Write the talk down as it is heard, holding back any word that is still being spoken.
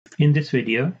In this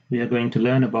video, we are going to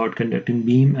learn about conducting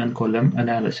beam and column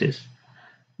analysis.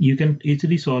 You can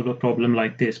easily solve a problem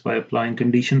like this by applying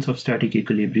conditions of static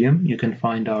equilibrium. You can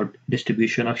find out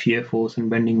distribution of shear force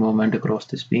and bending moment across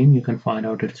this beam. You can find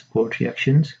out its support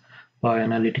reactions by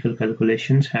analytical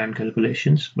calculations, hand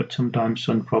calculations, but sometimes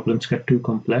when problems get too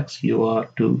complex, you are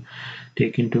to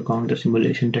take into account the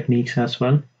simulation techniques as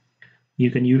well. You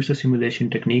can use the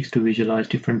simulation techniques to visualize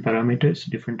different parameters,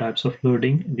 different types of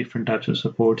loading, different types of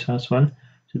supports as well.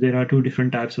 So there are two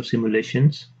different types of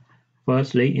simulations.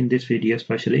 Firstly, in this video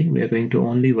especially, we are going to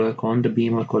only work on the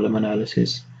beam or column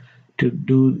analysis. To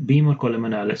do beam or column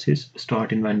analysis,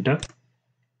 start Inventor.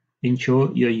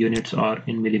 Ensure your units are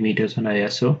in millimeters and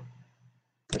ISO.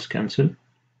 Let's cancel.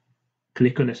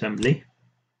 Click on Assembly.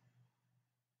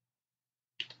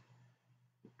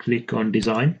 Click on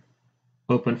Design.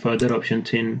 Open further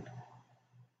options in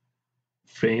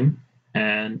Frame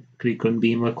and click on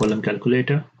Beam or Column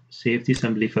Calculator. Save the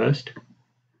assembly first.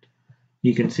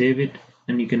 You can save it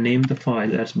and you can name the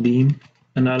file as Beam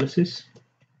Analysis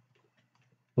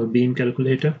or Beam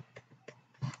Calculator.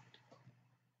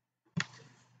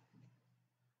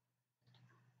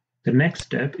 The next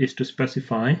step is to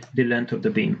specify the length of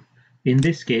the beam. In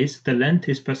this case, the length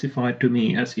is specified to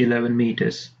me as 11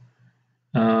 meters.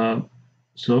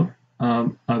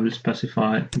 I will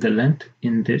specify the length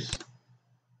in this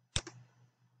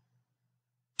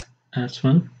as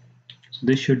well. So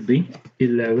this should be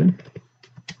 11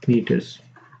 meters.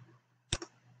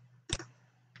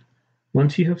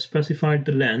 Once you have specified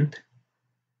the length,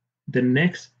 the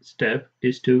next step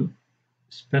is to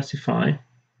specify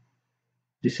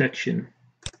the section.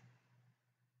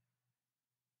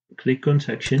 Click on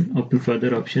section, open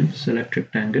further option, select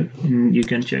rectangle, and you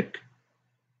can check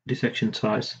the section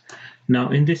size. Now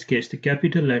in this case, the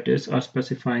capital letters are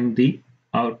specifying the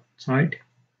outside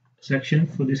section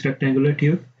for this rectangular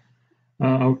tube,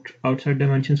 outside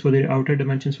dimensions for the outer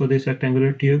dimensions for this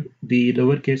rectangular tube. The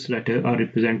lowercase letter are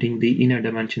representing the inner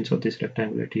dimensions of this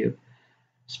rectangular tube.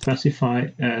 Specify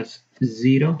as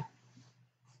 0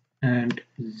 and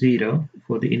 0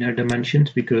 for the inner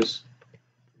dimensions because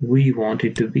we want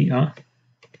it to be a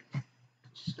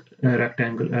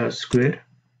rectangle, a square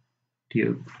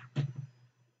tube,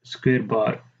 square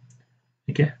bar.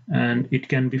 Okay, and it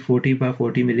can be 40 by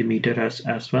 40 millimeter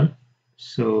as well.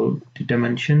 So the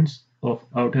dimensions of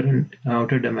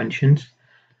outer dimensions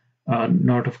are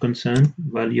not of concern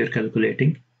while you're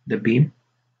calculating the beam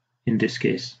in this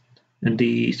case, and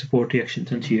the support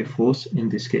reactions and shear force in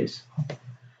this case.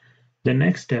 The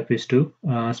next step is to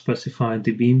specify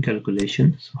the beam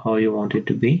calculation, so how you want it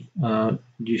to be.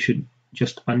 You should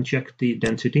just uncheck the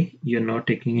density. You're not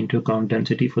taking into account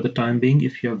density for the time being.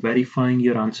 If you're verifying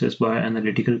your answers by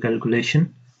analytical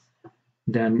calculation,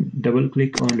 then double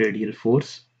click on radial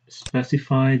force.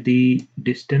 Specify the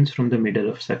distance from the middle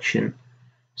of section.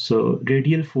 So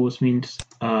radial force means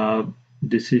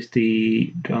this is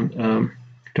the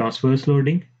transverse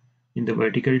loading. In the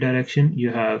vertical direction,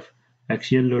 you have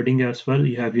axial loading as well.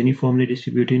 You have uniformly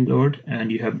distributed load, and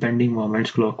you have bending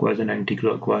moments clockwise and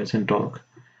anti-clockwise and torque.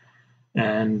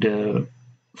 And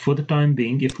for the time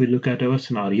being, if we look at our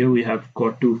scenario, we have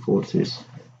got two forces.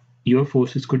 Your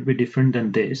forces could be different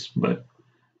than this, but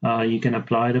you can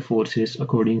apply the forces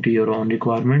according to your own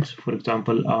requirements. For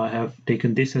example, I have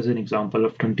taken this as an example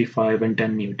of 25 and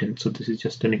 10 newtons. So this is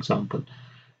just an example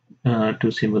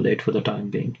to simulate for the time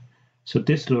being. So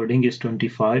this loading is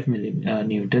 25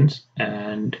 newtons,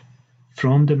 and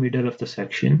from the middle of the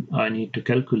section, I need to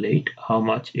calculate how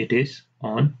much it is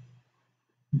on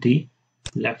the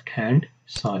left hand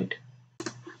side.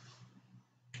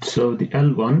 So the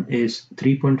L1 is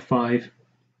 3.5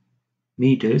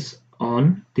 meters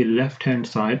on the left hand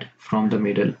side from the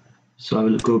middle. So I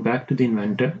will go back to the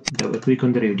Inventor, double click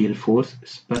on the radial force,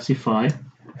 specify.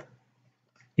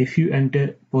 If you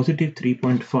enter positive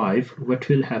 3.5, what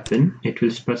will happen? It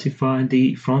will specify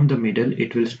from the middle,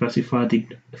 it will specify the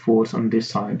force on this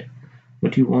side.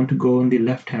 But you want to go on the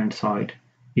left hand side.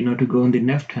 In order to go on the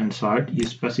left hand side, you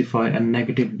specify a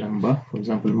negative number, for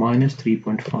example, minus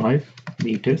 3.5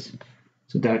 meters.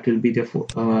 So that will be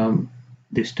the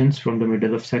distance from the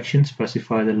middle of section.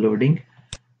 Specify the loading,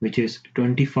 which is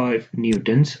 25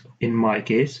 newtons. In my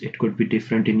case, it could be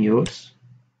different in yours.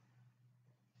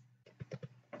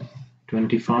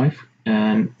 25,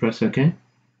 and press OK.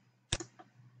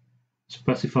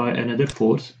 Specify another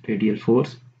force, radial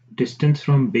force. Distance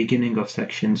from beginning of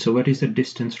section. So what is the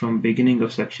distance from beginning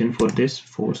of section for this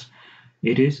force?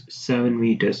 It is 7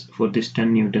 meters for this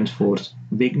 10 newtons force.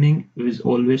 Beginning is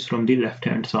always from the left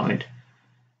hand side.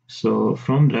 So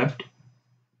from left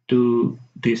to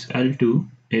this L2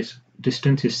 is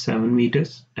distance is 7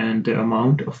 meters and the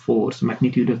amount of force,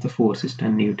 magnitude of the force is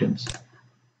 10 newtons.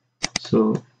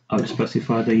 So I'll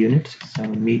specify the units,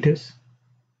 7 meters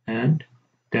and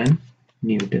 10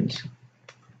 newtons.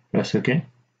 Press OK.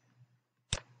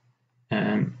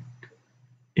 And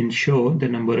ensure the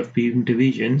number of beam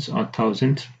divisions are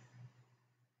 1000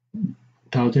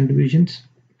 divisions.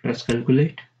 Press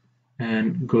calculate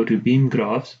and go to beam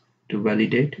graphs to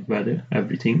validate whether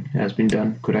everything has been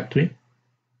done correctly.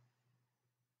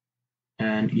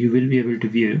 And you will be able to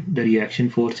view the reaction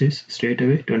forces straight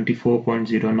away,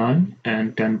 24.09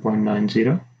 and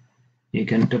 10.90. You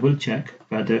can double check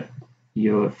whether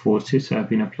your forces have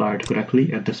been applied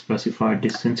correctly at the specified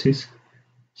distances.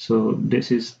 So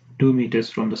this is 2 meters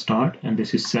from the start and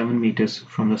this is 7 meters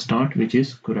from the start, which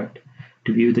is correct.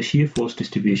 To view the shear force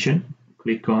distribution,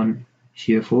 click on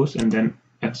shear force and then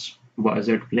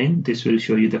XYZ plane. This will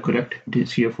show you the correct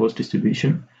shear force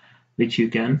distribution, which you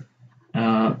can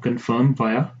confirm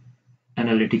via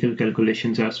analytical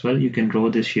calculations as well. You can draw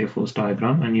this shear force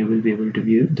diagram and you will be able to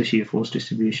view the shear force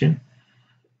distribution.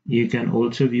 You can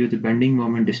also view the bending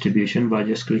moment distribution by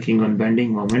just clicking on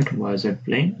bending moment YZ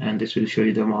plane, and this will show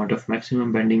you the amount of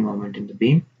maximum bending moment in the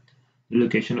beam, the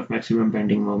location of maximum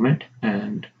bending moment,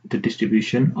 and the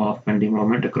distribution of bending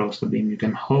moment across the beam. You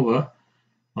can hover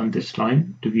on this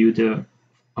line to view the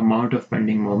amount of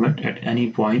bending moment at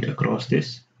any point across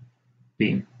this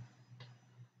beam.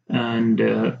 And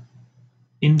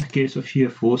in the case of shear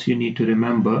force, you need to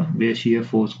remember where shear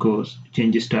force goes,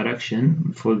 changes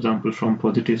direction. For example, from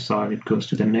positive side, it goes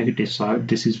to the negative side.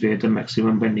 This is where the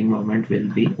maximum bending moment will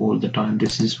be all the time.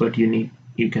 This is what you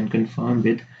can confirm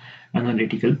with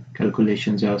analytical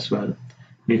calculations as well.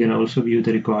 You can also view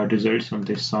the required results on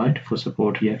this side for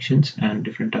support reactions and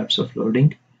different types of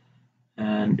loading.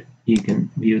 And you can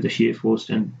view the shear force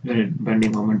and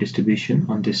bending moment distribution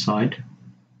on this side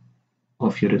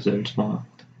of your results bar.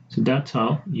 So that's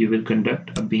how you will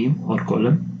conduct a beam or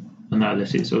column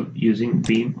analysis of using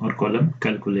beam or column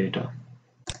calculator.